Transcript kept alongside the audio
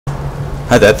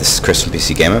Hi there, this is Chris from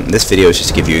PC Gamer. This video is just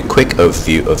to give you a quick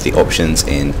overview of the options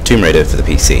in Tomb Raider for the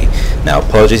PC. Now,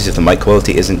 apologies if the mic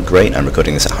quality isn't great. I'm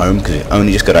recording this at home because we've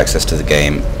only just got access to the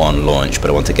game on launch, but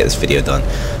I want to get this video done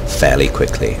fairly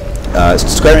quickly.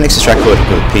 Square Enix's track record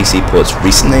with PC ports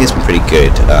recently has been pretty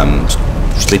good.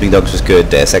 Sleeping Dogs was good,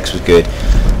 Deus Ex was good,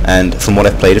 and from what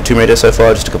I've played of Tomb Raider so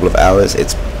far, just a couple of hours,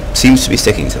 it seems to be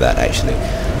sticking to that actually.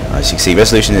 As you can see,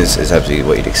 resolution is absolutely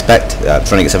what you'd expect. It's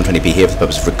running at 720p here for the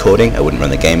purpose of recording. I wouldn't run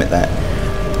the game at that.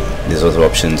 There's also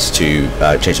options to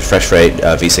change the refresh rate.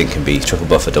 VSync can be triple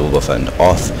buffer, double buffer, and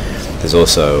off. There's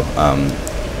also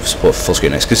support for full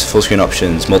screen and exclusive full screen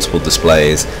options, multiple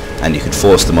displays, and you can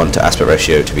force the monitor aspect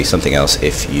ratio to be something else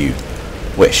if you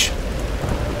wish.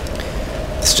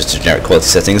 This is just a generic quality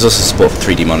setting. There's also support for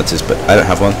 3D monitors, but I don't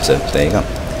have one, so there you go.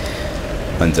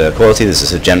 Under quality, this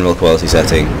is a general quality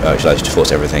setting, which allows you to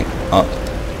force everything up.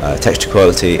 Texture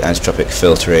quality, anisotropic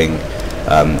filtering,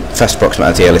 fast approximate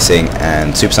anti-aliasing,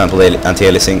 and super sample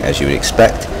anti-aliasing, as you would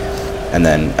expect. And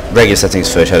then regular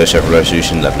settings for shadow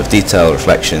resolution, level of detail,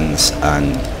 reflections,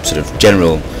 and sort of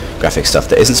general graphic stuff.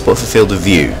 There isn't support for field of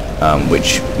view,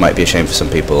 which might be a shame for some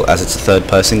people. As it's a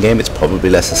third-person game, it's probably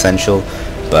less essential,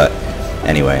 but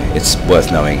anyway, it's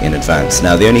worth knowing in advance.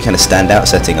 Now, the only kind of standout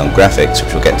setting on graphics,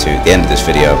 which we'll get to at the end of this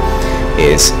video,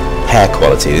 is hair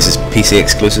quality. This is PC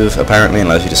exclusive, apparently, and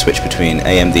allows you to switch between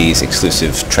AMD's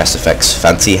exclusive Tress Effects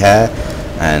fancy hair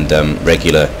and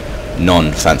regular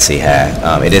non-fancy hair.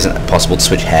 It isn't possible to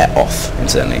switch hair off,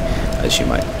 incidentally, as you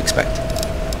might expect.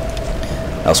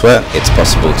 Elsewhere, it's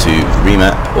possible to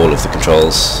remap all of the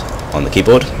controls on the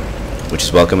keyboard, which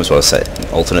is welcome, as well as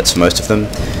set alternates for most of them.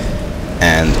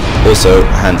 And also,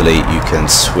 handily, you can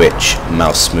switch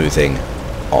mouse smoothing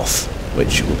off,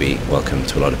 which will be welcome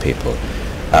to a lot of people,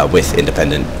 with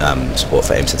independent support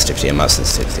for aim sensitivity and mouse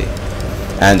sensitivity.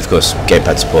 And of course,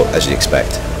 gamepad support, as you'd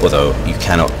expect, although you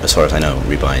cannot, as far as I know,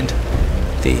 rebind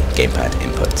the gamepad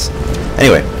inputs.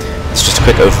 Anyway, it's just a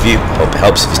quick overview. Hope it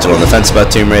helps if you're still on the fence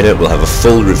about Tomb Raider. We'll have a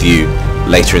full review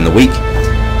later in the week,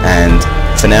 and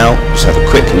for now, just have a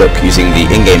quick look using the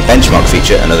in-game benchmark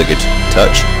feature, another good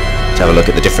touch, to have a look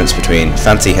at the difference between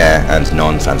fancy hair and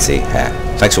non-fancy hair.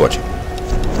 Thanks for watching.